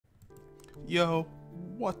Yo,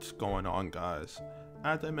 what's going on, guys?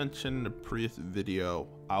 As I mentioned in the previous video,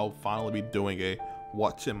 I'll finally be doing a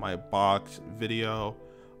what's in my box video.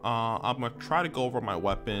 I'm gonna try to go over my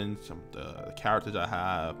weapons, the characters I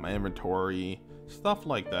have, my inventory, stuff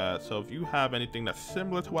like that. So if you have anything that's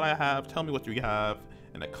similar to what I have, tell me what you have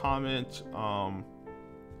in the comments.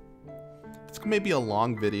 It's may be a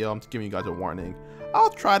long video. I'm just giving you guys a warning. I'll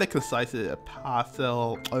try to concise it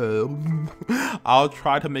I'll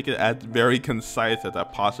try to make it as very concise as I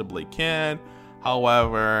possibly can.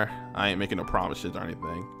 However, I ain't making no promises or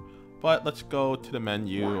anything. But let's go to the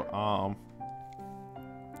menu. I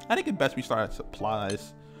think it's best we start at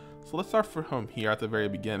supplies. So let's start from here at the very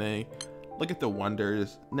beginning. Look at the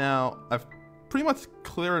wonders. Now, I've pretty much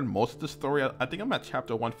cleared most of the story. I think I'm at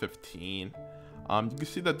chapter 115. You can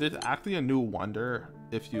see that there's actually a new wonder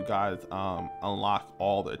if you guys unlock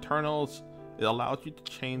all the Eternals. It allows you to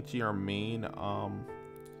change your main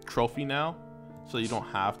trophy now, so you don't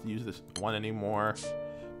have to use this one anymore.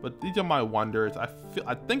 But these are my wonders. I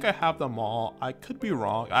think I have them all. I could be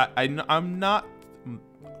wrong. I'm not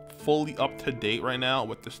fully up to date right now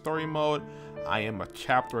with the story mode. I am a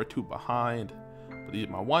chapter or two behind. But these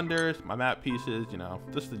are my wonders, my map pieces, you know,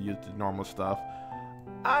 just to use the normal stuff.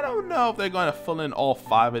 I don't know if they're going to fill in all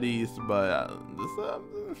 5 of these, but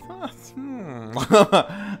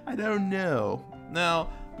I don't know. Now,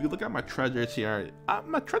 if you look at my treasures here,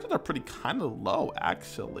 my treasures are pretty kind of low,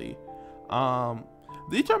 actually.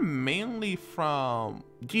 These are mainly from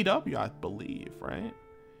GW, I believe, right?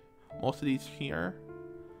 Most of these here.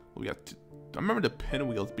 We got I remember the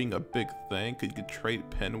pinwheels being a big thing, because you could trade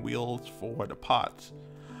pinwheels for the pots.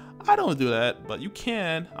 I don't do that, but you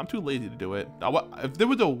can. I'm too lazy to do it. If there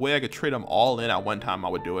was a way I could trade them all in at one time, I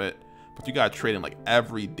would do it. But you gotta trade them like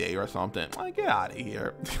every day or something. Like, get out of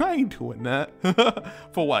here. I ain't doing that.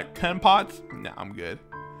 For what, 10 pots? Nah, I'm good.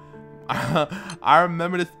 I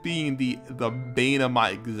remember this being the bane of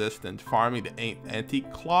my existence, farming the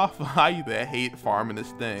antique cloth. I used to hate farming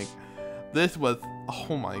this thing. This was,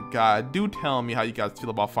 oh my god. Do tell me how you guys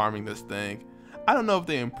feel about farming this thing. I don't know if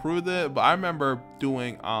they improved it, but I remember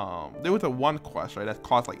doing, there was a one quest, right, that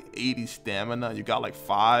cost like 80 stamina. You got like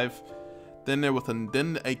 5. Then there was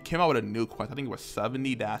then it came out with a new quest. I think it was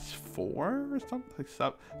 70-4 or something,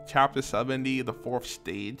 like chapter 70, the 4th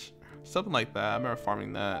stage, something like that. I remember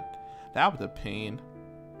farming that. That was a pain.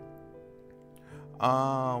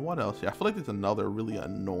 What else? Yeah, I feel like there's another really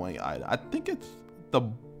annoying item. I think it's the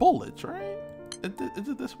bullets, right? Is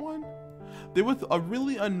it this one? There was a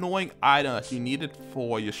really annoying item that you needed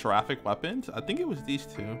for your seraphic weapons. I think it was these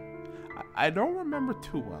two. I don't remember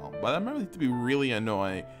too well, but I remember it to be really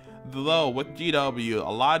annoying. Though with GW, a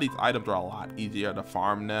lot of these items are a lot easier to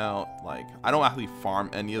farm now. Like, I don't actually farm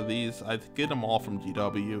any of these. I get them all from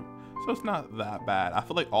GW, so it's not that bad. I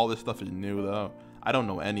feel like all this stuff is new though. I don't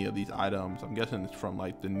know any of these items. I'm guessing it's from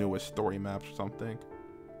like the newest story maps or something.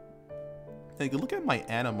 Like, look at my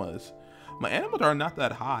animas. My animals are not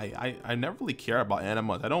that high. I never really care about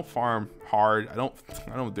animals. I don't farm hard. I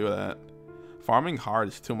don't do that. Farming hard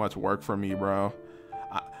is too much work for me, bro.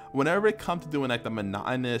 Whenever it comes to doing like the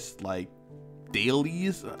monotonous like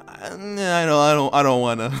dailies, I don't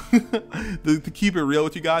wanna. To keep it real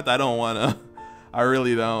with you guys, I don't wanna. I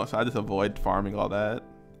really don't. So I just avoid farming all that.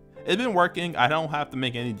 It's been working. I don't have to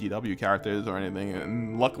make any GW characters or anything,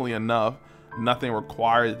 and luckily enough, nothing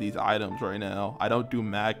requires these items right now. I don't do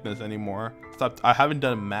Magnus anymore. I haven't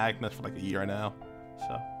done Magnus for like a year now,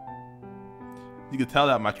 so you can tell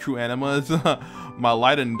that my true animas, my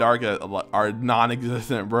light and dark are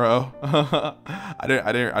non-existent, bro.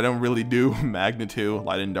 I don't really do magnitude,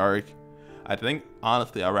 light and dark. I think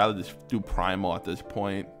honestly I'd rather just do primal at this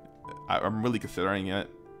point. I'm really considering it.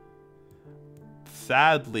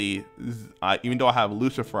 Sadly, even though I have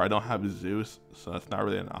Lucifer, I don't have Zeus, so that's not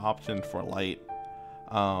really an option for light.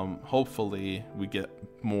 Hopefully we get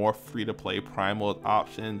more free-to-play primal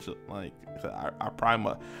options. Like our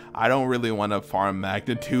primal, I don't really want to farm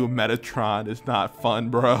magnitude Metatron. It's not fun,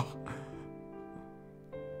 bro.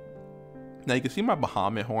 Now you can see my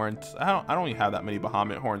Bahamut horns. I don't even have that many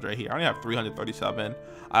Bahamut horns right here. I only have 337.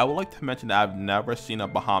 I would like to mention that I've never seen a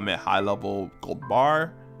Bahamut high-level gold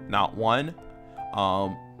bar, not one.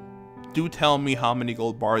 Do tell me how many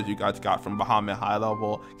gold bars you guys got from Bahamut high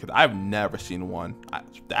level, because I've never seen one.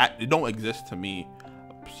 It don't exist to me,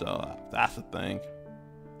 so that's the thing.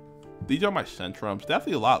 These are my centrums.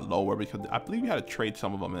 Definitely a lot lower because I believe you had to trade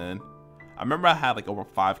some of them in. I remember I had like over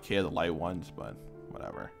 5k of the light ones, but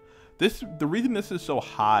whatever. The reason this is so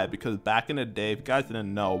high because back in the day, if you guys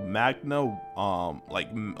didn't know, Magno,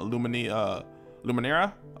 like Luminera,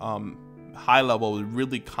 high level was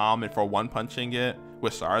really common for one punching it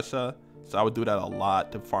with Sarsa. So I would do that a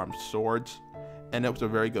lot to farm swords, and it was a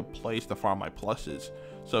very good place to farm my pluses.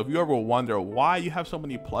 So if you ever wonder why you have so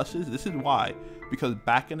many pluses, this is why. Because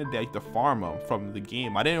back in the day, I used to farm them from the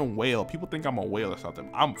game. I didn't whale. People think I'm a whale or something.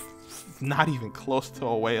 I'm not even close to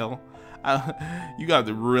a whale. You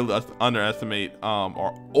guys really underestimate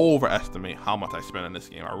or overestimate how much I spend in this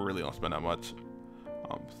game. I really don't spend that much.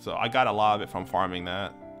 So I got a lot of it from farming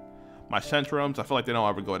that. My Cyantrils, I feel like they don't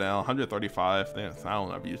ever go down. 135. I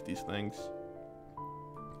don't ever use these things.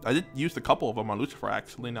 I did use a couple of them on Lucifer,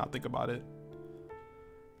 actually, now I think about it.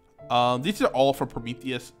 These are all from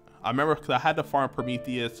Prometheus. I remember because I had to farm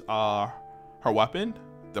Prometheus, her weapon,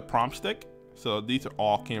 the prom stick. So these are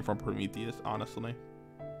all came from Prometheus, honestly.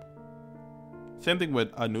 Same thing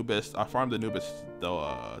with Anubis. I farmed Anubis,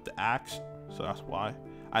 the axe, so that's why.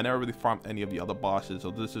 I never really farmed any of the other bosses, so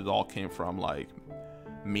this is all came from like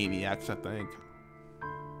Maniacs, I think.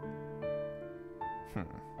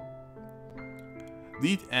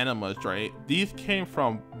 These animas, right? These came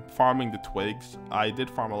from farming the twigs. I did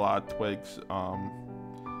farm a lot of twigs.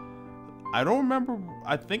 I don't remember.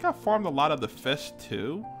 I think I farmed a lot of the fish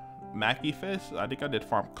too. Mackie fish. I think I did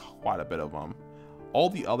farm quite a bit of them. All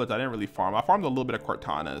the others I didn't really farm. I farmed a little bit of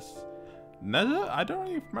Cortanas. Neza, I don't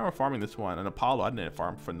really remember farming this one. And Apollo, I didn't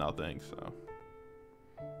farm for nothing, so.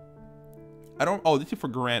 I don't, oh, this is for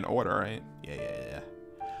Grand Order, right? Yeah.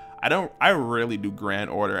 I rarely do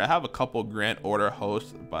Grand Order. I have a couple Grand Order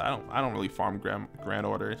hosts, but I don't really farm Grand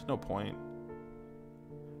Order. It's no point.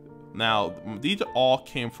 Now, these all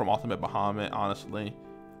came from Ultimate Bahamut, honestly.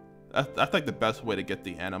 That's like the best way to get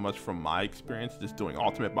the animas from my experience, just doing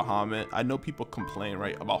Ultimate Bahamut. I know people complain,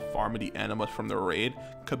 right, about farming the animas from the raid,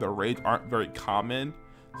 because the raids aren't very common.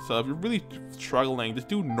 So if you're really struggling, just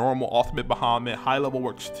do normal Ultimate Bahamut. High level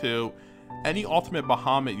works too. Any Ultimate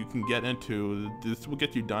Bahamut you can get into, this will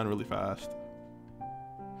get you done really fast.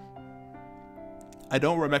 I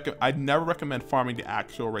never recommend farming the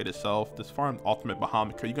actual raid itself. Just farm Ultimate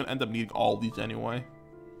Bahamut, because you're gonna end up needing all these anyway.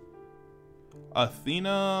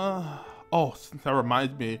 Athena, oh, that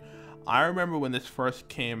reminds me, I remember when this first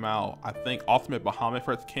came out. I think Ultimate Bahamut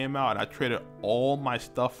first came out, and I traded all my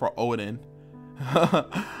stuff for Odin.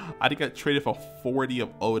 I think I traded for 40 of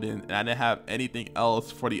Odin, and I didn't have anything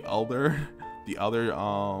else for the other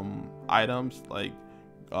items like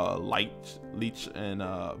Leech and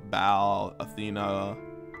Baal, Athena.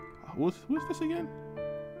 Who's this again?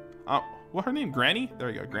 What's her name? Granny? There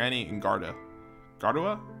we go. Granny and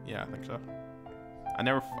Gardua? Yeah, I think so. I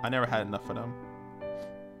never had enough of them.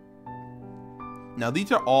 Now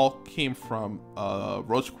these are all came from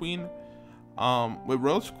Roach Queen. With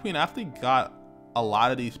Roach Queen, I actually got a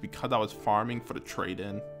lot of these because I was farming for the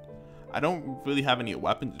trade-in. I don't really have any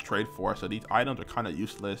weapons to trade for, so these items are kind of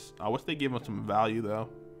useless. I wish they gave them some value though.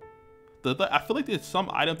 I feel like there's some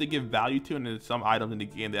items they give value to, and there's some items in the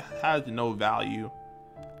game that has no value.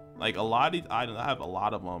 Like a lot of these items, I have a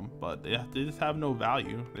lot of them, but they just have no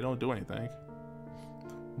value. They don't do anything.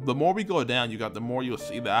 The more we go down, the more you'll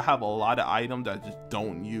see that I have a lot of items that I just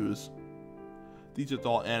don't use. These are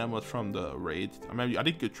all animals from the raids. I think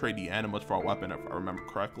you could trade the animals for a weapon if I remember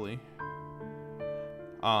correctly.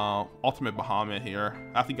 Ultimate Bahamut here.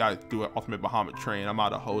 I think I do an Ultimate Bahamut train. I'm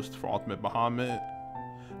out of host for Ultimate Bahamut.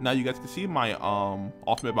 Now you guys can see my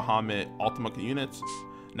Ultimate Bahamut Ultima units.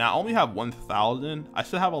 Now I only have 1,000. I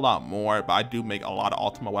still have a lot more, but I do make a lot of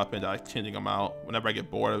Ultima weapons. I like changing them out whenever I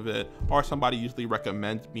get bored of it, or somebody usually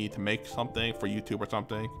recommends me to make something for YouTube or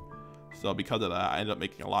something. So because of that, I ended up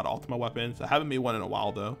making a lot of Ultima weapons. I haven't made one in a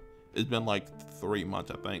while though. It's been like 3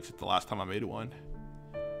 months, I think, since the last time I made one.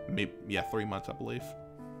 Maybe, yeah, 3 months, I believe.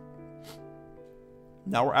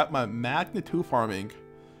 Now we're at my magnitude farming.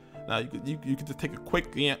 Now you can just take a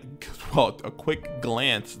quick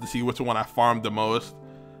glance to see which one I farmed the most.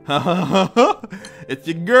 It's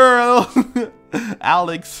your girl,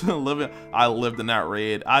 Alex. I lived in that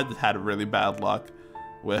raid. I just had really bad luck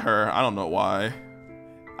with her. I don't know why.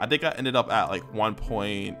 I think I ended up at like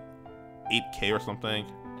 1.8k or something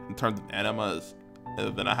in terms of animas.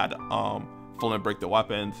 And then I had to full and break the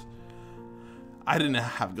weapons. I didn't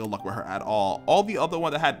have good luck with her at all. All the other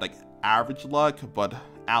ones I had like average luck, but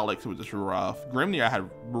Alex was just rough. Grimnir I had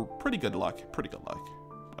pretty good luck.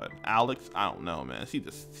 But Alex, I don't know, man. She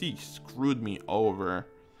screwed me over.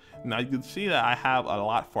 Now you can see that I have a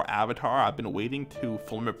lot for Avatar. I've been waiting to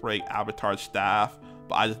filament break Avatar's staff,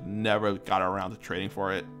 but I just never got around to trading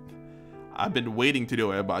for it. I've been waiting to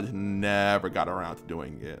do it, but I just never got around to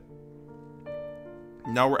doing it.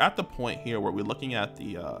 Now we're at the point here where we're looking at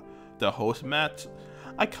the host mats.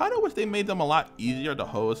 I kind of wish they made them a lot easier to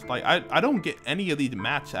host. Like I don't get any of these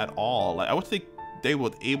mats at all. Like I wish they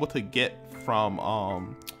were able to get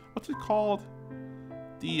from what's it called?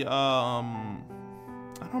 The I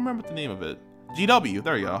don't remember the name of it. GW,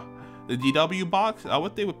 there you go. The GW box. I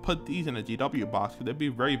wish they would put these in a GW box because they'd be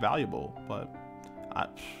very valuable, but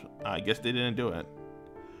I guess they didn't do it.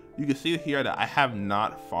 You can see here that I have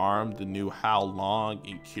not farmed the new How Long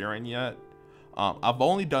in Kieran yet. I've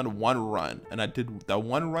only done one run, and the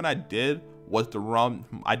one run I did was the run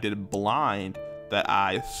I did blind that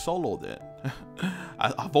I soloed it.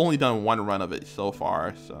 I've only done one run of it so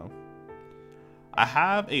far, so I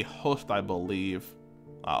have a host, I believe.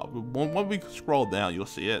 When we scroll down, you'll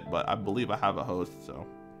see it, but I believe I have a host, so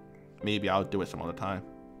maybe I'll do it some other time.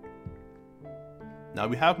 Now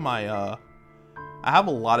we have my, I have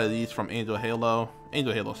a lot of these from Angel Halo.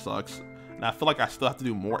 Angel Halo sucks, and I feel like I still have to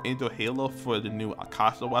do more Angel Halo for the new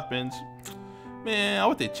Akasa weapons. Man, I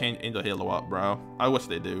wish they change Angel Halo up, bro. I wish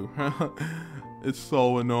they do. It's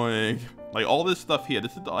so annoying. Like all this stuff here,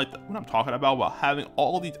 this is like what I'm talking about having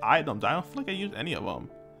all these items. I don't feel like I use any of them.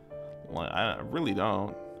 Like, I really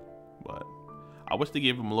don't, but I wish they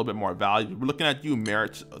gave them a little bit more value. We're looking at you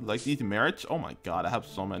merits, like these merits. Oh my god, I have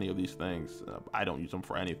so many of these things. I don't use them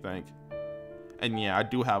for anything. And yeah, I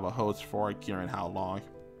do have a host for Kieran How Long.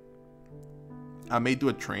 I may do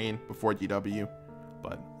a train before GW,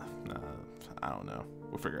 but I don't know.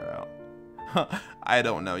 We'll figure it out. I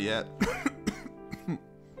don't know yet.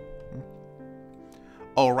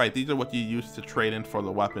 Oh right, these are what you use to trade in for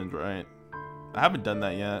the weapons, right? I haven't done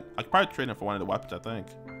that yet. I could probably trade in for one of the weapons, I think.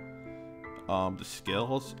 The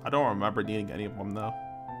skills, I don't remember needing any of them though.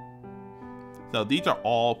 So these are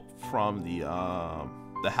all from the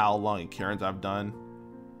How Long and Kieran's I've done.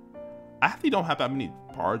 I actually don't have that many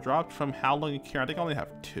bar drops from How Long and Kieran. I think I only have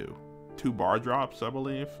two bar drops, I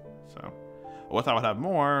believe. So I wish I would have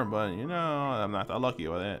more, but you know, I'm not that lucky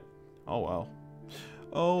with it. Oh well.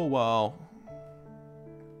 Oh well.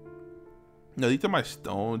 No, these are my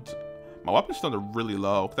stones. My weapon stones are really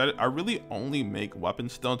low because I really only make weapon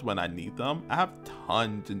stones when I need them. I have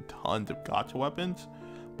tons and tons of gacha weapons,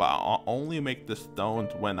 but I'll only make the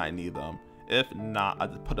stones when I need them. If not, I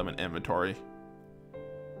just put them in inventory.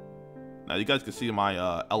 Now you guys can see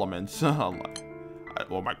my elements.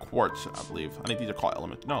 Well, my quartz, I believe. I think these are called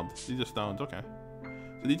elements. No, these are stones. Okay.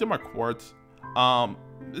 So these are my quartz.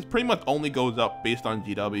 This pretty much only goes up based on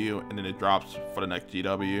GW, and then it drops for the next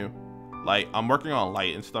GW. Like, I'm working on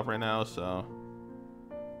light and stuff right now, so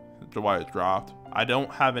that's why it dropped. I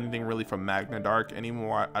don't have anything really from Magna Dark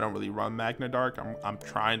anymore. I don't really run Magna Dark. I'm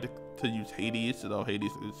trying to use Hades, though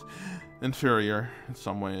Hades is inferior in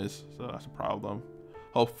some ways, so that's a problem.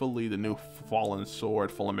 Hopefully the new Fallen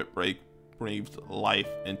Sword Full Limit Break breathes life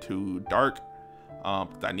into Dark.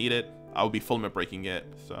 I need it. I will be full limit breaking it,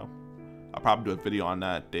 so I'll probably do a video on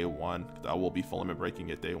that day one, because I will be full limit breaking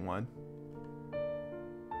it day one.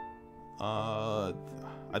 I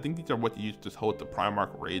think these are what you use to hold the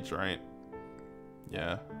Primarch raids, right?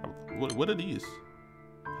 Yeah. What are these?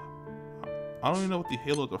 I don't even know what the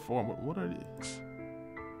halos are for. What are these?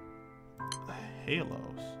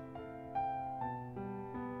 Halos.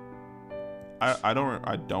 I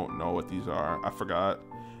don't know what these are. I forgot.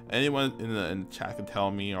 Anyone in the chat can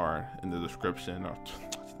tell me, or in the description, or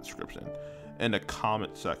in the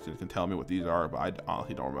comment section can tell me what these are, but I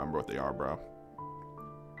honestly don't remember what they are, bro.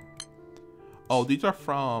 Oh, these are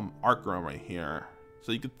from Arcrum right here.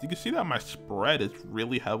 So you can see that my spread is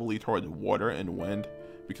really heavily towards water and wind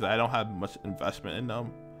because I don't have much investment in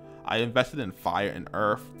them. I invested in fire and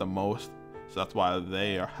earth the most, so that's why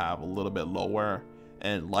they have a little bit lower.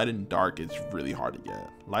 And light and dark is really hard to get.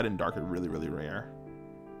 Light and dark are really, really rare.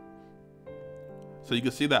 So you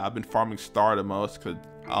can see that I've been farming star the most because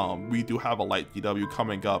we do have a light GW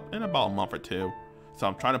coming up in about a month or two. So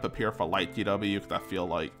I'm trying to prepare for light GW because I feel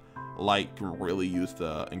like light can really use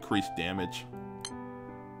the increased damage.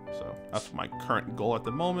 So that's my current goal at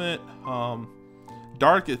the moment.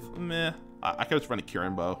 Dark is meh. I can just run a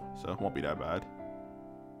Kieran bow, so it won't be that bad.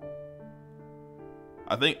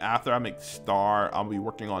 I think after I make star, I'll be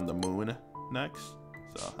working on the moon next.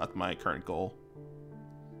 So that's my current goal.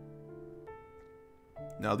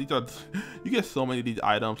 Now these are, you get so many of these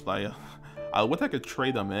items. Like, I wish I could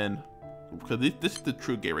trade them in, because this is the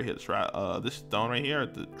true gate right here. This stone right here,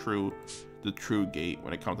 the true gate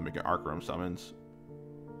when it comes to making Arcrum summons.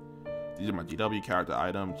 These are my GW character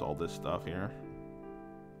items, all this stuff here.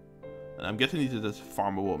 And I'm guessing these are just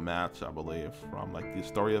farmable mats, I believe, from like the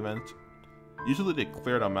story events. Usually they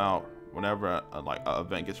clear them out whenever like an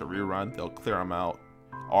event gets a rerun. They'll clear them out,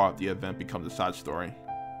 or if the event becomes a side story,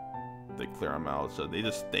 they clear them out. So they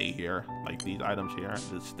just stay here, like these items here,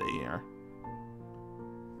 just stay here.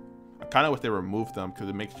 I kind of wish they removed them because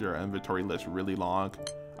it makes your inventory list really long.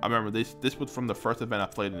 I remember this was from the first event I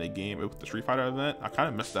played in the game. It was the Street Fighter event. I kind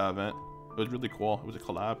of missed that event. It was really cool. It was a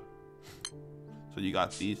collab. So you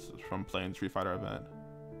got these from playing the Street Fighter event.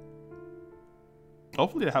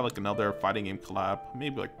 Hopefully they have like another fighting game collab.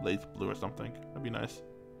 Maybe like Blue or something. That'd be nice.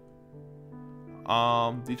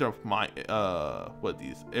 These are my what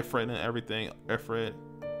these? Ifrit and everything. Ifrit.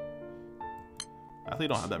 I actually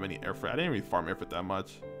don't have that many Ifrit. I didn't really farm Ifrit that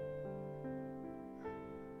much.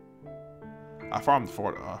 I farmed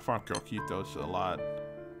Kurokito's a lot.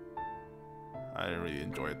 I didn't really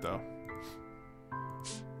enjoy it though.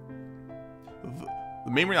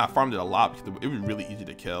 The main reason I farmed it a lot because it was really easy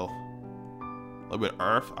to kill. Like with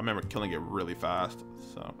Earth, I remember killing it really fast.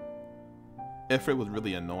 So Ifrit was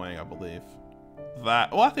really annoying, I believe.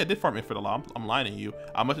 Well, actually I did farm Ifrit a lot. I'm lying to you.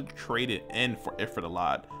 I must have traded in for Ifrit a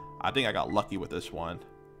lot. I think I got lucky with this one.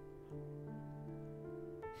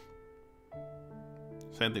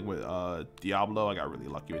 Same thing with Diablo. I got really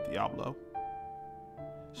lucky with Diablo.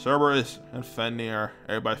 Cerberus and Fenrir,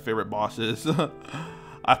 everybody's favorite bosses. I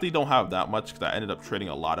actually don't have that much because I ended up trading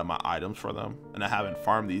a lot of my items for them, and I haven't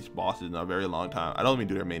farmed these bosses in a very long time. I don't even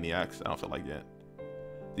do their maniacs. I don't feel like it.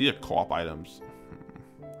 These are co-op items.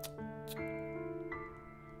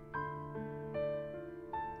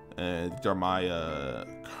 And these are my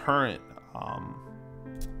current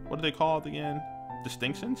what do they call it again?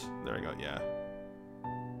 Distinctions? There we go. Yeah.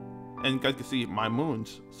 And you guys can see my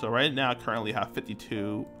moons. So right now I currently have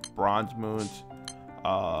 52 bronze moons,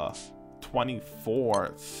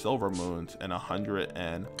 24 silver moons, and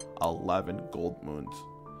 111 gold moons.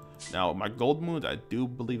 Now my gold moons, I do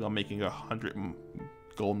believe I'm making 100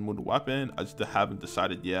 gold moon weapon. I just haven't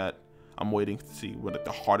decided yet. I'm waiting to see when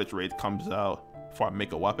the hardest raid comes out before I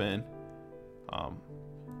make a weapon.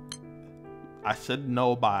 I should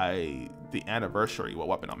know by the anniversary what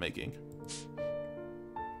weapon I'm making.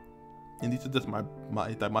 And these are just my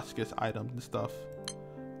Damascus items and stuff.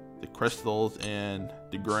 The crystals and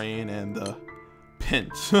the grain and the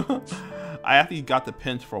pins. I actually got the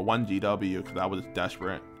pins for 1 GW because I was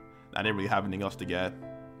desperate. I didn't really have anything else to get.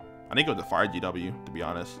 I think it was a fire GW, to be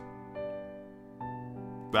honest.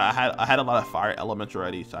 But I had a lot of fire elements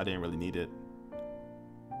already, so I didn't really need it.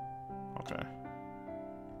 Okay.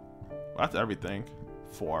 Well, that's everything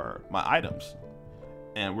for my items.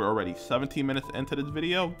 And we're already 17 minutes into this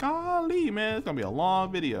video. Golly, man, it's gonna be a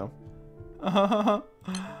long video. Now,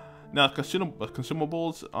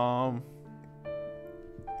 consumables, you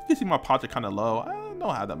can see my pots are kind of low. I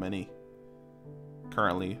don't have that many.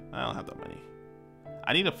 Currently, I don't have that many.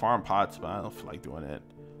 I need to farm pots, but I don't feel like doing it.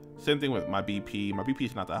 Same thing with my BP. My BP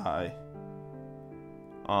is not that high.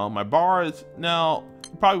 My bars, now,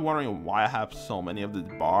 you're probably wondering why I have so many of this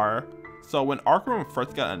bar. So when Arkham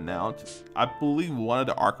first got announced, I believe one of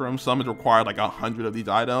the Arkham summons required like 100 of these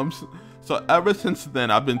items. So ever since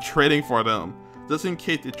then, I've been trading for them, just in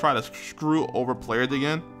case they try to screw over players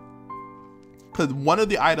again. Because one of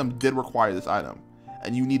the items did require this item,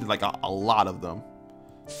 and you needed like a lot of them.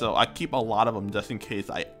 So I keep a lot of them just in case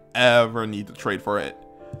I ever need to trade for it.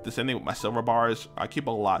 The same thing with my silver bars. I keep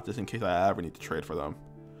a lot just in case I ever need to trade for them.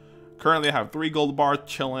 Currently, I have 3 gold bars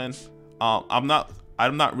chilling. I'm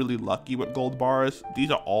not really lucky with gold bars. These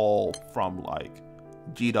are all from like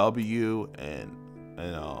GW and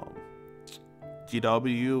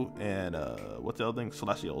what's the other thing?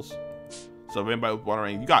 Celestials. So if anybody was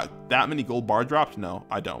wondering, you got that many gold bar drops? No,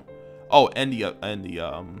 I don't. Oh, and the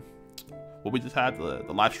what we just had,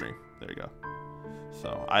 the live stream. There you go.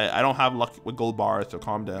 So I don't have luck with gold bars, so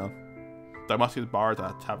calm down. Damascus bars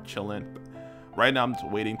I have chilling. Right now I'm just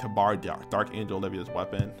waiting to bar Dark Angel Olivia's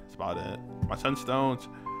weapon. That's about it. My sunstones,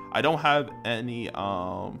 I don't have any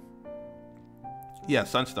yeah,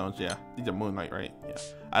 sunstones, yeah. These are Moonlight, right? Yeah.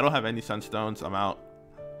 I don't have any sunstones. I'm out.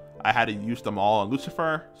 I had to use them all on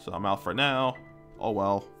Lucifer, so I'm out for now. Oh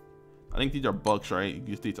well. I think these are books, right? You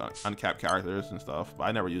use these on uncapped characters and stuff, but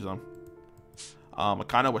I never use them. I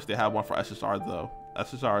kind of wish they had one for SSR though.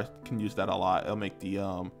 SSR can use that a lot. It'll make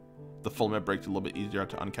the filament breaks a little bit easier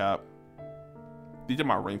to uncap. These are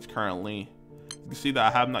my rings currently. You can see that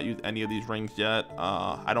I have not used any of these rings yet.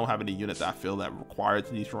 I don't have any unit that I feel that requires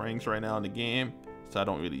these rings right now in the game, so I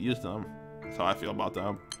don't really use them. That's how I feel about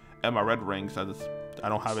them. And my red rings, I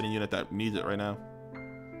don't have any unit that needs it right now.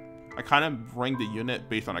 I kind of ring the unit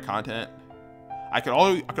based on the content. I could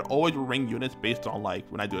always ring units based on like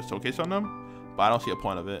when I do a showcase on them, but I don't see a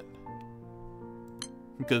point of it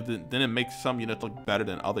because then it makes some units look better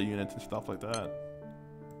than other units and stuff like that,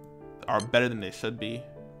 are better than they should be,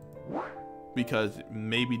 because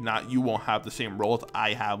maybe you won't have the same rolls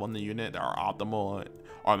I have on the unit that are optimal,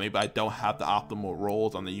 or maybe I don't have the optimal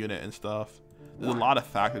rolls on the unit and stuff. There's a lot of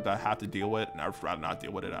factors that I have to deal with, and I'd rather not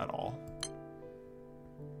deal with it at all.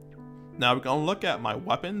 Now we're gonna look at my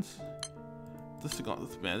weapons. This is gonna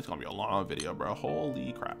be a long video, bro.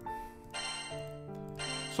 Holy crap.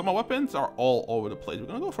 So my weapons are all over the place. We're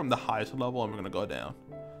gonna go from the highest level and we're gonna go down.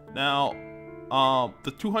 Now,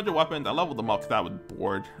 the 200 weapons, I leveled them up because I was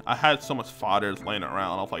bored. I had so much fodder laying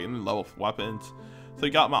around. I was like, I need level weapons. So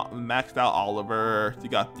you got my maxed out Oliver. You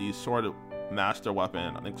got the sword master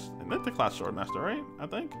weapon. I think it's the class sword master, right? I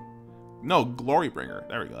think. No, Glorybringer.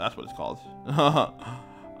 There we go. That's what it's called.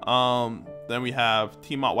 Then we have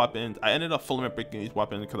team out weapons. I ended up fully picking these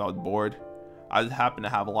weapons because I was bored. I just happened to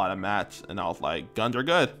have a lot of mats, and I was like, guns are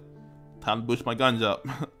good. Time to boost my guns up.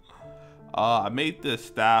 I made this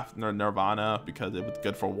staff Nirvana because it was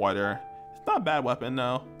good for water. It's not a bad weapon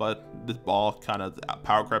though, but this ball kind of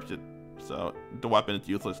power creeps it, so the weapon is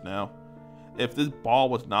useless now. If this ball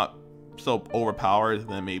was not so overpowered,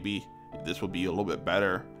 then maybe this would be a little bit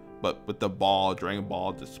better. But with the ball, Dragon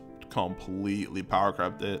Ball just completely power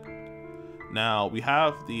crept it. Now we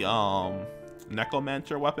have the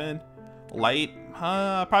Necromancer weapon. Light,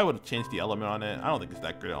 I probably would have changed the element on it. I don't think it's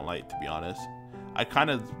that great on light, to be honest. I kind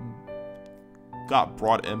of got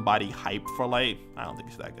brought in by the hype for light. I don't think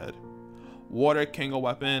it's that good. Water Kingo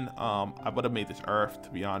weapon, I would have made this earth, to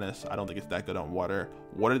be honest. I don't think it's that good on water.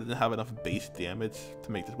 Water doesn't have enough base damage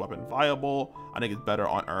to make this weapon viable. I think it's better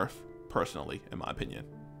on earth, personally, in my opinion.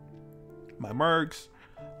 My mercs,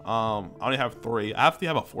 I only have 3. I have to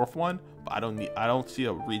have a 4th one, but I don't see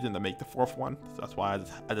a reason to make the 4th one. So that's why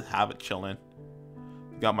I just have it chilling.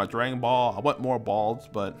 Got my Dragon Ball. I want more balls,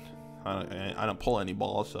 but I don't pull any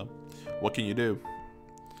balls, so what can you do?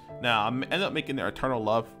 Now, I ended up making the Eternal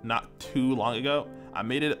Love not too long ago. I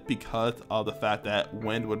made it because of the fact that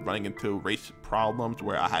Wind was running into race problems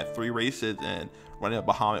where I had 3 races and running a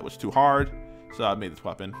Bahamut was too hard. So I made this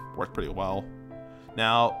weapon. Worked pretty well.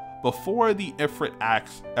 Now, before the Ifrit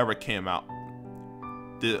axe ever came out,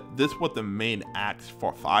 this was the main axe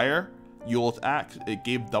for fire. Yule's axe. It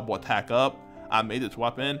gave double attack up. I made this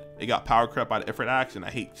weapon. It got power crept by the Ifrit axe, and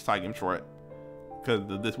I hate side games for it.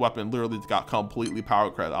 Because this weapon literally just got completely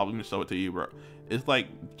power crept. I'll even show it to you, bro. It's like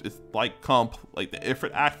the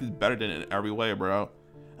Ifrit axe is better than it in every way, bro.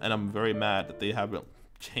 And I'm very mad that they haven't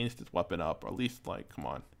changed this weapon up, or at least like, come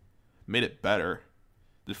on, made it better.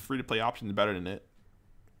 The free-to-play option is better than it.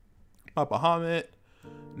 My Bahamut.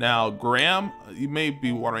 Now, Gram, you may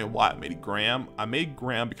be wondering why I made Gram. I made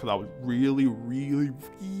Gram because I was really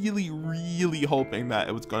hoping that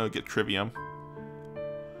it was going to get Trivium.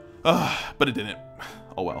 But it didn't.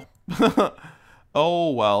 Oh well.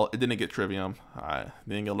 Oh well, it didn't get Trivium. I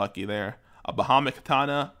didn't get lucky there. A Bahamut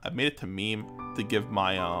Katana, I made it to meme to give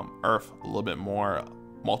my Earth a little bit more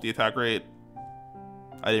multi-attack rate.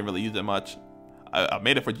 I didn't really use it much. I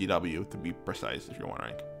made it for GW, to be precise, if you're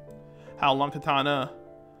wondering. How Long Katana?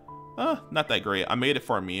 Not that great. I made it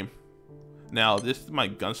for a meme. Now, this is my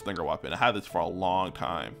Gunslinger weapon. I had this for a long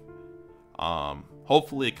time.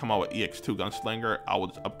 Hopefully it come out with EX2 Gunslinger. I will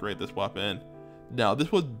just upgrade this weapon. Now,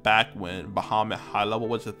 this was back when Bahamut High Level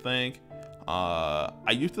was a thing.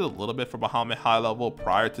 I used it a little bit for Bahamut High Level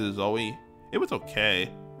prior to Zoe. It was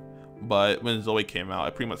okay. But when Zoe came out,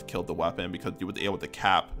 it pretty much killed the weapon because you was able to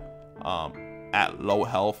cap at low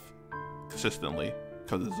health consistently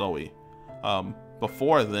because of Zoe.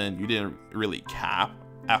 Before then, you didn't really cap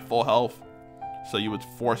at full health, so you was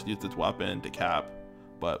forced to use this weapon to cap,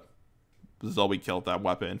 but Zoe killed that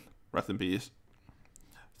weapon. Rest in peace.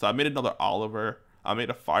 So I made another Oliver. I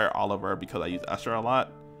made a fire Oliver because I use Esther a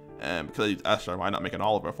lot, and because I use Esther, why not make an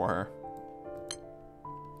Oliver for her?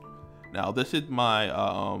 Now this is my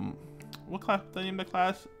what class? The name of the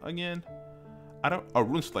class again?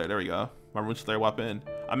 Runeslayer. There we go. My Runeslayer weapon.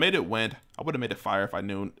 I made it wind. I would have made it fire if I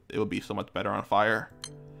knew it would be so much better on fire.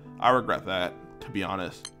 I regret that, to be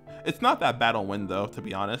honest. It's not that bad on wind though, to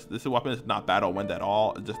be honest. This weapon is not bad on wind at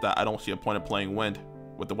all. It's just that I don't see a point of playing wind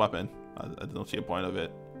with the weapon. I don't see a point of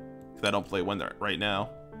it because I don't play wind right now.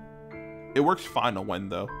 It works fine on wind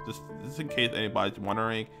though. Just in case anybody's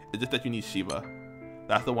wondering, it's just that you need Shiva.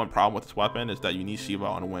 That's the one problem with this weapon, is that you need Shiva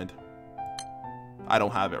on wind. I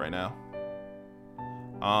don't have it right now.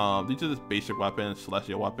 These are just basic weapons,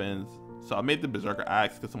 celestial weapons. So I made the Berserker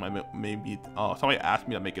axe because somebody asked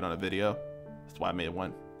me to make it on a video. That's why I made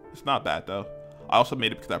one. It's not bad though. I also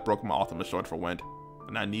made it because I broke my ultimate sword for wind,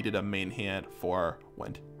 and I needed a main hand for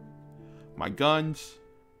wind. My guns,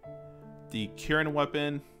 the Kirin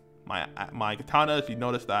weapon, my katanas. You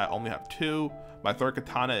notice that I only have 2. My 3rd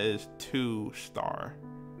katana is 2-star.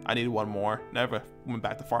 I needed 1 more. Never went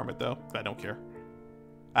back to farm it though. I don't care.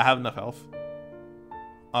 I have enough health.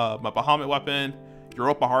 My Bahamut weapon,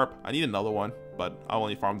 Europa Harp. I need another one. but I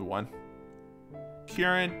only farmed one.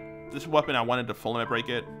 Kieran, this weapon I wanted to full limit break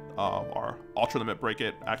it, or ultra limit break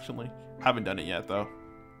it. Actually, haven't done it yet though.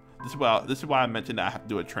 This is why I mentioned that I have to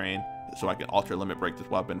do a train so I can ultra limit break this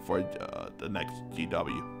weapon for the next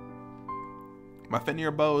GW. My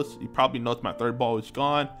Fenrir bows, you probably noticed my third bow is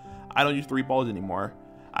gone. I don't use 3 bows anymore.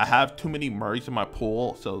 I have too many Murrays in my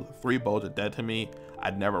pool, so 3 bows are dead to me.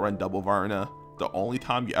 I'd never run double Varna. The only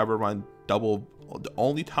time you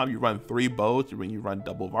run 3 bows is when you run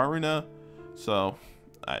double Varna. So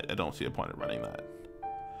I don't see a point in running that.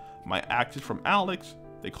 My axes from Alex,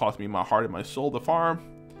 they cost me my heart and my soul to farm.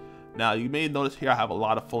 Now you may notice here I have a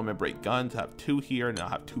lot of full limit break guns. I have 2 here and I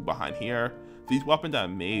have 2 behind here. These weapons I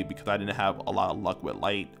made because I didn't have a lot of luck with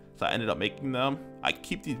light, so I ended up making them. I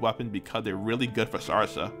keep these weapons because they're really good for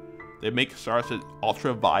Sarsa. They make Sarsa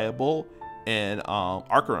ultra viable in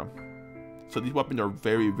Arcarum. So these weapons are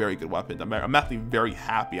very, very good weapons. I'm actually very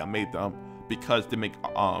happy I made them because they make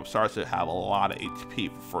Sarsa have a lot of HP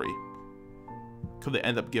for free. Because they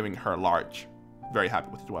end up giving her large. Very happy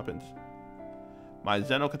with these weapons. My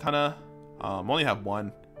Zeno Katana, only have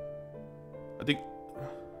 1. I think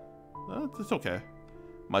it's okay.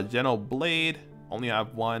 My Zeno Blade, only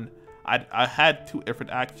have 1. I had 2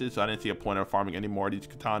 Ifrit axes, so I didn't see a point of farming any more of these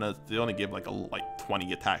katanas. They only give like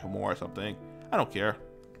 20 attack or more or something. I don't care.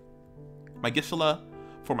 My Gisela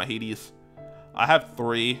for my Hades, I have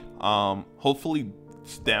 3. Hopefully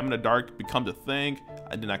Stamina Dark becomes a thing,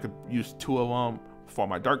 and then I could use 2 of them for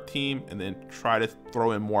my dark team, and then try to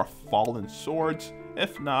throw in more fallen swords.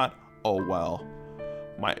 If not, oh well.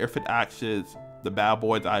 My Ifrit axes, the bad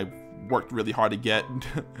boys, I worked really hard to get.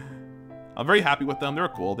 I'm very happy with them. They're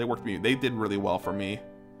cool. They did really well for me.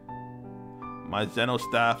 My Zeno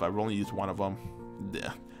staff, I've only used 1 of them.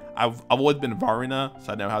 Yeah. I've always been Varina,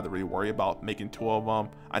 so I never had to really worry about making 2 of them.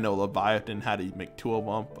 I know Leviathan had to make 2 of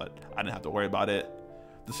them, but I didn't have to worry about it.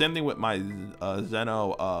 The same thing with my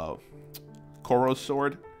Zeno Koros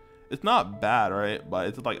sword. It's not bad, right? But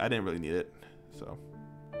it's like I didn't really need it. So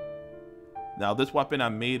now this weapon I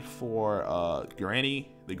made for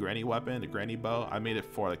Granny, the Granny weapon, the Granny bow. I made it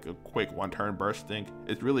for like a quick 1-turn bursting.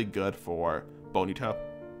 It's really good for Bonito.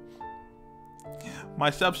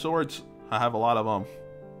 My Seb swords, I have a lot of them.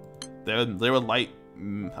 They were light.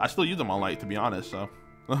 I still use them on light, to be honest. So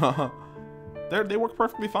they work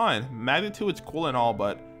perfectly fine. Magnitude is cool and all,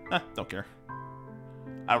 but don't care.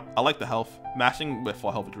 I like the health. Mashing with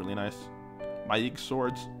full health is really nice. My Yeek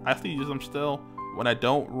swords, I have to use them still. When I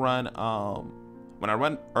don't run, when I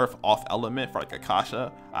run Earth off element for like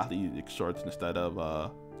Akasha, I have to use Yeek swords instead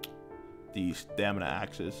of the stamina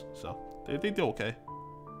axes. So they do okay.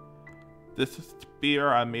 This spear,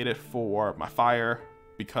 I made it for my fire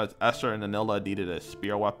because Esther and Anila needed a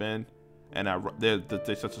spear weapon, and they're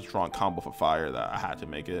such a strong combo for fire that I had to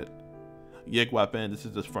make it. Yig weapon, this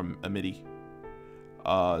is just from Amity.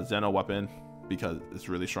 Zeno weapon because it's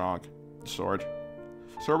really strong. Sword.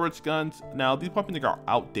 Cerberus guns. Now these weapons are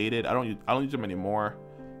outdated. I don't use them anymore.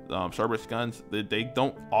 Cerberus guns, they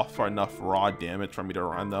don't offer enough raw damage for me to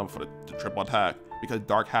run them for the triple attack because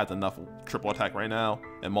Dark has enough triple attack right now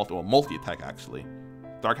and multi attack actually.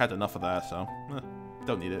 Dark has enough of that, so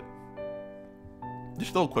don't need it. They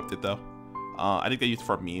still equipped it though. I think they used it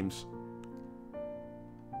for memes.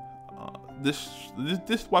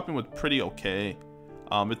 This weapon was pretty okay.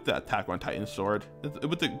 It's the attack on Titan sword. It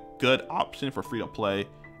was a good option for free to play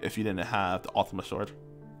if you didn't have the Ultima sword.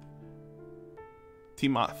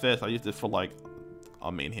 Tiamat fist, I use this for like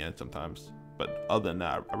a main hand sometimes, but other than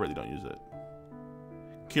that, I really don't use it.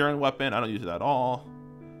 Kieran weapon, I don't use it at all.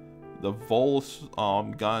 The Vol's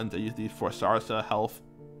guns, I use these for Sarsa health.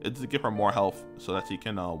 It's to give her more health so that she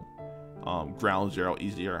can ground zero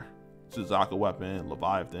easier. Suzaku weapon,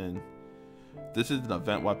 Leviathan. This is an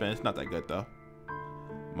event weapon. It's not that good though.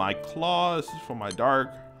 My claws for my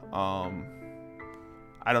dark. I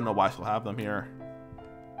don't know why I still have them here.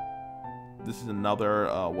 This is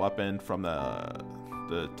another weapon from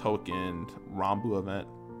the token Granblue event.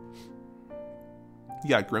 You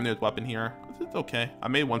got Grimnir's weapon here. It's okay. I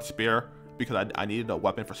made 1 spear because I needed a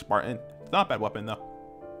weapon for Spartan. It's not a bad weapon though.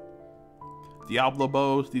 Diablo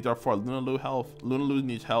bows, these are for Lunalu health. Lunalu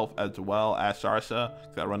needs health as well as Sarsa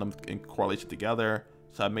because I run them in correlation together.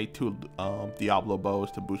 So I made 2 Diablo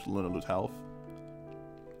bows to boost Lunalu's health.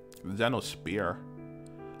 Zeno spear.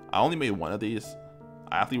 I only made 1 of these.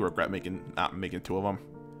 I actually regret not making 2 of them.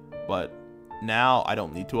 But now I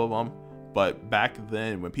don't need 2 of them. But back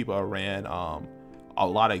then when people ran a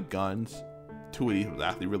lot of guns, 2 of these was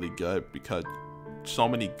actually really good because so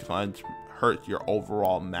many guns hurt your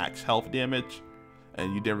overall max health damage,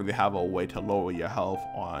 and you didn't really have a way to lower your health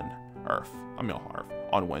on Earth. I mean on Earth,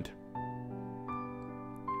 on Wind.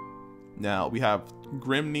 Now we have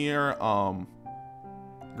Grimnir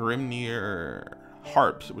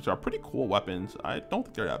harps, which are pretty cool weapons. I don't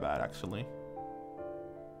think they're that bad actually.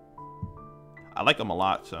 I like them a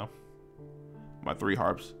lot, so my 3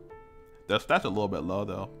 harps. Their stats are a little bit low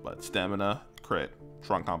though, but stamina, crit,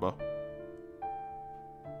 strong combo.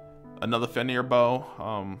 Another Fenrir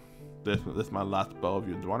bow. This is my last bow if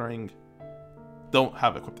you're wondering. Don't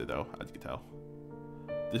have it equipped though, as you can tell.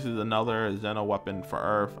 This is another Xeno weapon for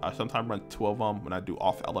Earth. I sometimes run 2 of them when I do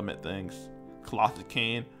off element things. Colossus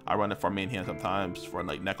Cane, I run it for main hand sometimes for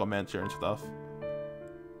like Necromancer and stuff.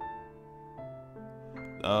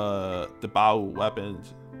 The bow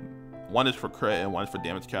weapons, one is for crit and one is for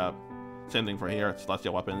damage cap. Same thing for here,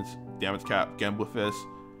 celestial weapons, damage cap, Granblue fist.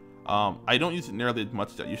 I don't use it nearly as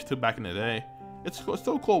much as I used to back in the day. It's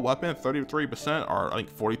still a cool weapon, 33% or I think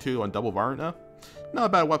 42 on double variant now. Not a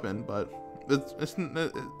bad weapon, but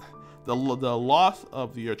the loss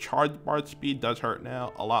of your charge bar speed does hurt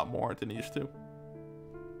now a lot more than it used to.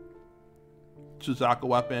 Suzaku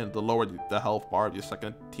weapon, the lower the health bar of your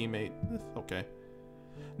second teammate. It's okay.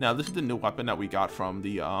 Now this is the new weapon that we got from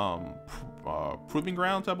the Proving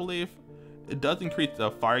Grounds, I believe. It does increase the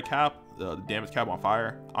fire cap, the damage cap on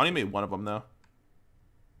fire. I only made 1 of them though.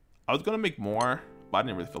 I was gonna make more, but I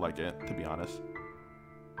didn't really feel like it, to be honest.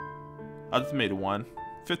 I just made 1.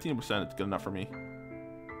 15% is good enough for me.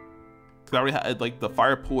 Cause I already had, like, the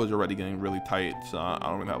fire pool is already getting really tight, so I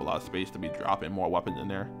don't really have a lot of space to be dropping more weapons in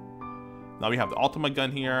there. Now we have the ultimate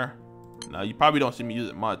gun here. Now you probably don't see me use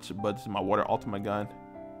it much, but this is my water ultimate gun.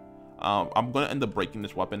 I'm gonna end up breaking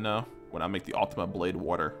this weapon now when I make the ultimate blade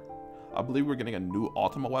water. I believe we're getting a new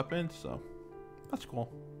ultimate weapon, so that's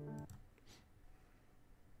cool.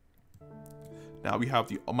 Now we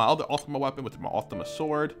have my other ultimate weapon, which is my ultimate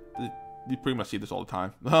sword. You pretty much see this all the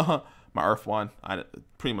time. My earth one,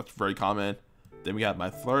 pretty much very common. Then we have my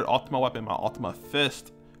 3rd ultimate weapon, my ultimate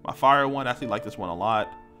fist. My fire one, I actually like this one a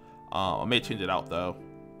lot. I may change it out though.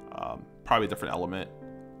 Probably a different element.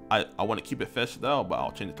 I want to keep it fist though, but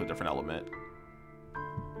I'll change it to a different element.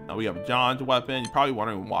 Now we have John's weapon. You're probably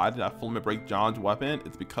wondering why did I full limit break John's weapon?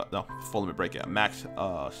 It's because, no, full limit break it. Max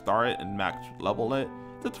star it and max level it.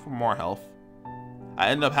 Just for more health. I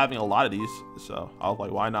ended up having a lot of these, so I was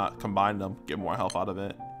like, why not combine them, get more health out of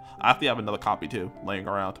it. I actually have another copy too, laying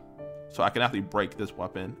around. So I can actually break this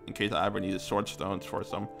weapon in case I ever needed sword stones for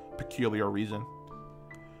some peculiar reason.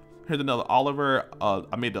 Here's another Oliver.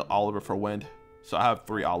 I made the Oliver for wind. So I have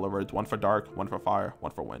 3 Olivers, 1 for dark, 1 for fire,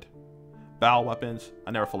 1 for wind. Battle weapons,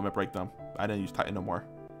 I never full limit break them. I didn't use Titan no more.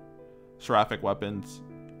 Seraphic weapons,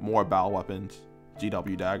 more battle weapons,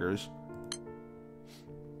 GW daggers.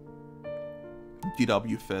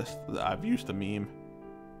 GW fist that I've used to meme.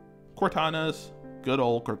 Cortanas, good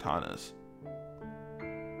old Cortanas.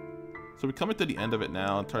 So we're coming to the end of it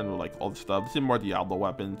now in terms of like all the stuff. This is more Diablo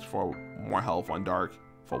weapons for more health on dark,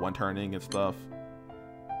 for one turning and stuff.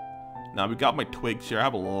 Now we got my twigs here. I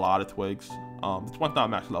have a lot of twigs. This one's not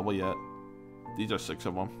max level yet. These are 6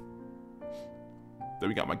 of them. Then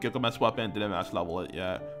we got my Gilgamesh weapon. Didn't max level it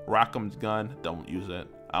yet. Rackham's gun. Don't use it.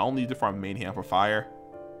 I only use it for my main hand for fire.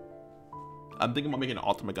 I'm thinking about making an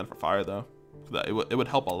ultimate gun for fire though. It would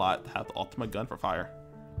help a lot to have the ultimate gun for fire.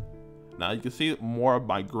 Now you can see more of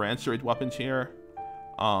my Grand Series weapons here.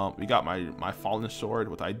 We got my Fallen Sword,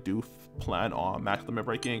 which I do plan on max limit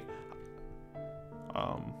breaking.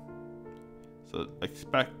 So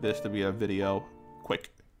expect this to be a video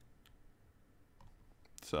quick.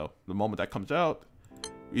 So the moment that comes out,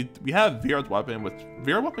 we have Vera's weapon, which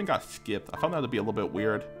Vera's weapon got skipped. I found that to be a little bit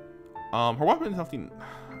weird. Her weapon is something.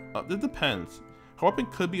 It depends. Her weapon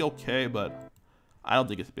could be okay, but I don't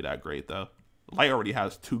think it's be that great though. Light already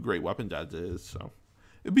has 2 great weapons as is, so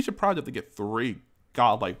it'd be surprised if they get 3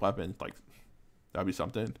 godlike weapons. Like that'd be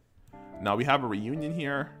something. Now we have a reunion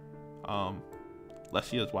here.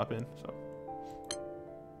 Lesia's weapon. So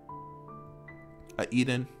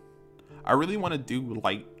Eden. I really want to do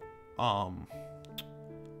light,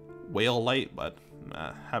 whale light, but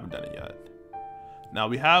nah, haven't done it yet. Now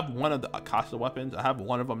we have one of the Akasa weapons. I have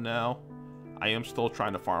 1 of them now. I am still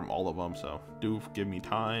trying to farm all of them, so do give me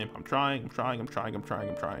time. I'm trying.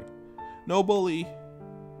 No bully.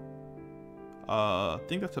 I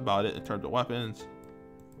think that's about it in terms of weapons.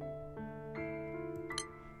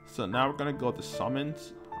 So now we're gonna go to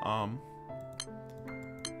summons.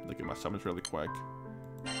 Look at my summons really quick.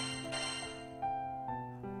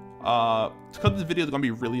 Because this video is gonna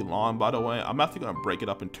be really long, by the way, I'm actually gonna break it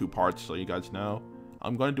up in 2 parts so you guys know.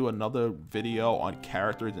 I'm gonna do another video on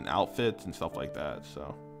characters and outfits and stuff like that.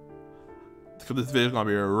 So, because this video is gonna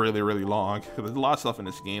be really, really long, because there's a lot of stuff in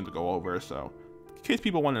this game to go over. So, in case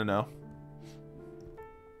people want to know.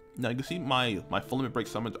 Now you can see my full limit break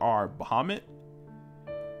summons are Bahamut,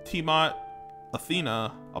 Tiamat,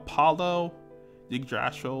 Athena, Apollo,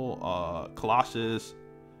 Yggdrasil, Colossus,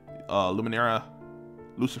 Luminera,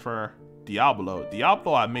 Lucifer, Diablo.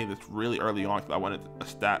 Diablo I made this really early on because I wanted a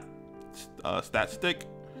stat stick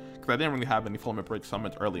because I didn't really have any full limit break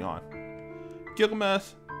summons early on.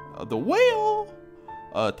 Gilgamesh, the Whale,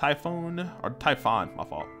 Typhon, my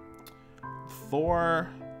fault. Thor,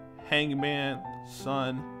 Hangman,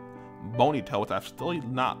 Sun, Bonito, which I'm still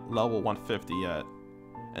not level 150 yet,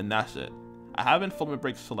 and that's it. I haven't full limit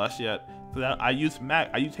break Celeste yet. So that I use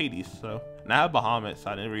Hades, so and I have Bahamut, so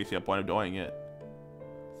I didn't really see a point of doing it.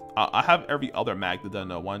 I have every other mag that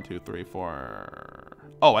doesn't 1, 2, 3, 4.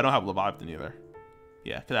 Oh, I don't have Leviathan either.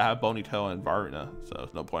 Yeah, because I have Bonito and Varuna, so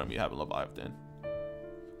there's no point in me having Leviathan.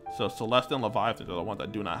 So Celeste and Leviathan are the ones I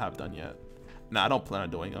do not have done yet. Nah, I don't plan on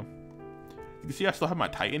doing them. You can see I still have my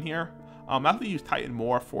Titan here. I have to use Titan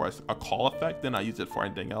more for a call effect than I use it for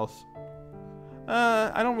anything else.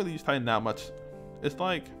 I don't really use Titan that much. It's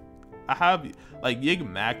like I have like Yig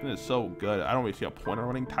Magnet is so good. I don't really see a point of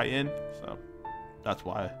running Titan, so that's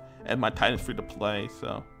why. And my Titan's free to play,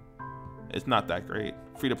 so it's not that great.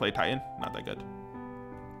 Free to play Titan, not that good.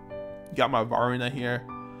 Got my Varuna here.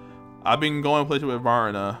 I've been going places with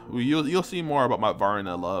Varuna. You'll see more about my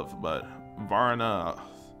Varuna love, but Varuna,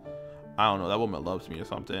 I don't know, that woman loves me or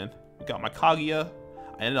something. Got my Kaguya.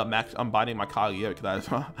 I ended up unbinding my Kaguya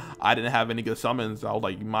because I didn't have any good summons. I was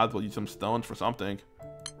like, you might as well use some stones for something.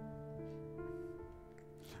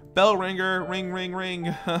 Bell ringer, ring, ring, ring.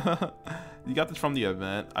 You got this from the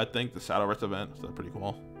event. I think the Shadowverse event, so that's pretty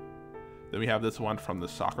cool. Then we have this one from the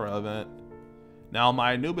Sakura event. Now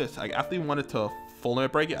my Anubis, I actually wanted to full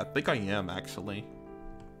limit break it. I think I am actually.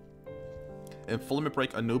 And full limit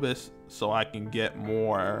break Anubis so I can get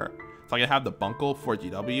more, so I can have the Bunkle for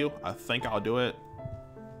GW. I think I'll do it.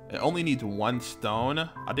 It only needs 1 stone.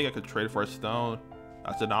 I think I could trade for a stone.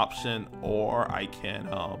 That's an option. Or I can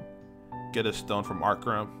get a stone from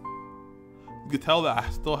Arcrum. You can tell that I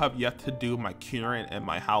still have yet to do my Current and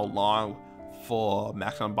my How Long full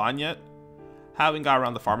max unbind yet. Haven't got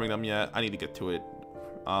around to farming them yet. I need to get to it.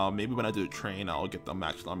 Maybe when I do the train, I'll get them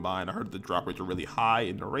max unbind. I heard the drop rates are really high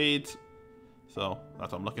in the raids. So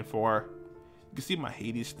that's what I'm looking for. You can see my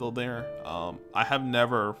Hades still there. I have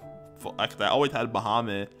never, I always had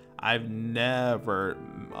Bahamut. I've never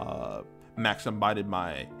max unbinded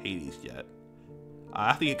my Hades yet.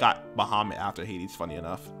 I think it got Bahamut after Hades, funny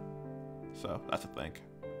enough. So that's a thing.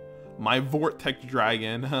 My Vortex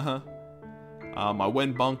Dragon, my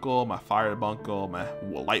Wind Bunkle, my Fire Bunkle, my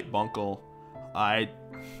Light Bunkle. I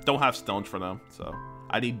don't have stones for them, so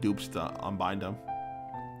I need dupes to unbind them.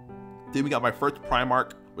 Then we got my first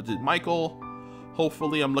Primarch, which is Michael.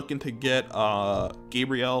 Hopefully I'm looking to get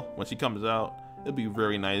Gabriel when she comes out. It'll be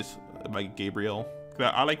very nice if I get Gabriel.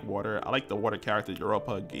 I like water. I like the water characters,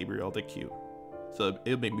 Europa, Gabriel, they're cute. So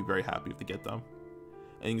it'll make me very happy to get them.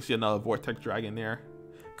 And you can see another Vortex Dragon there.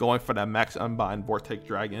 Going for that max unbind Vortex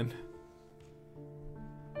Dragon.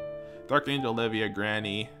 Dark Angel, Olivia,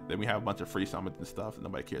 Granny. Then we have a bunch of free summons and stuff that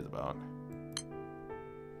nobody cares about.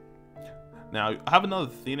 Now, I have another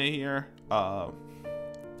Athena here.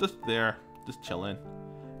 Just there, just chilling.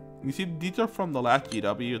 You see, these are from the last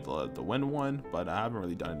GW, the Wind one, but I haven't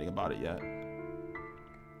really done anything about it yet.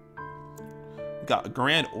 We got a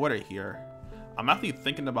Grand Order here. I'm actually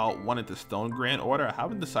thinking about wanting to stone Grand Order. I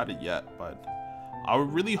haven't decided yet, but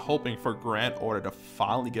I'm really hoping for Grand Order to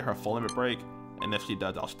finally get her full limit break, and if she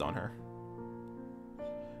does, I'll stone her.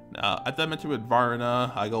 Now, as I mentioned with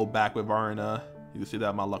Varuna, I go back with Varuna. You can see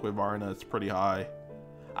that my luck with Varuna is pretty high.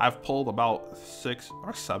 I've pulled about 6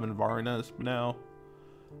 or 7 Varunas now.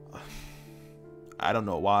 I don't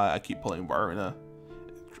know why I keep pulling Varuna.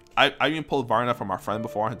 I even pulled Varuna from our friend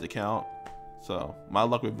before on his account. So my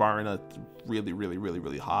luck with Varuna is really, really, really,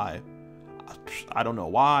 really high. I don't know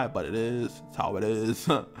why, but it is. It's how it is. It's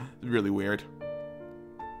really weird.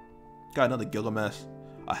 Got another Gilgamesh,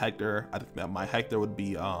 a Hector. I think that my Hector would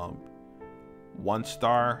be 1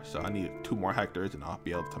 star, so I need 2 more Hectors and I'll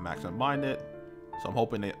be able to max unbind it. So I'm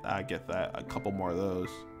hoping that I get that, a couple more of those.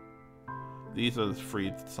 These are the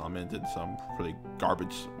free summons and some pretty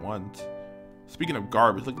garbage ones. Speaking of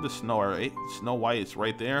garbage, look at the Snow, right? Snow White is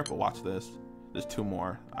right there, but watch this. There's 2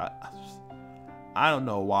 more. I don't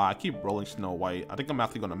know why I keep rolling Snow White. I think I'm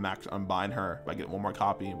actually gonna max unbind her if I get 1 more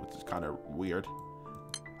copy, which is kind of weird.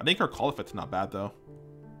 I think her call effect's not bad though.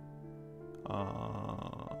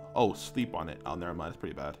 Oh, sleep on it. Oh, never mind. It's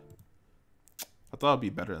pretty bad. I thought it'd be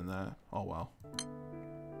better than that. Oh well.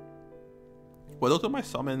 Well, those are my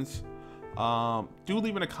summons. Do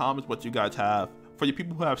leave in the comments what you guys have. For you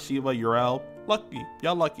people who have Shiva, Uriel, Lucky.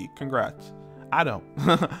 Y'all lucky. Congrats. I don't.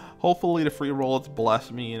 Hopefully the free rolls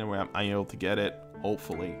bless me and I'm able to get it.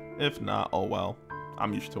 Hopefully. If not, oh well.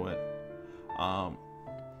 I'm used to it.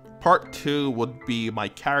 Part 2 would be my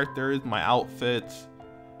characters, my outfits.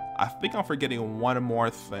 I think I'm forgetting one more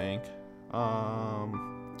thing. I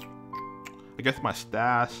guess my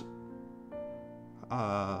stash.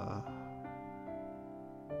 I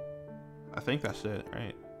think that's it,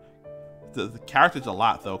 right? The characters a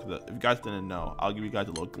lot though, because if you guys didn't know, I'll give you guys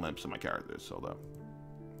a little glimpse of my characters. So though,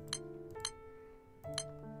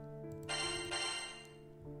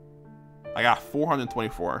 I got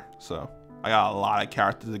 424, so I got a lot of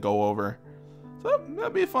characters to go over. So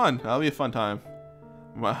that'll be fun. That'll be a fun time.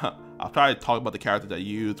 I'll try to talk about the characters I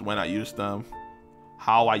used, when I used them,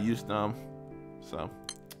 how I used them. So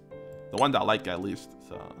the ones I like at least.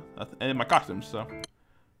 So that's, and my costumes. So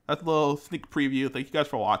that's a little sneak preview. Thank you guys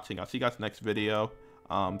for watching. I'll see you guys next video.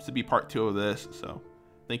 This will be part 2 of this. So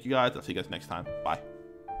thank you guys. I'll see you guys next time. Bye.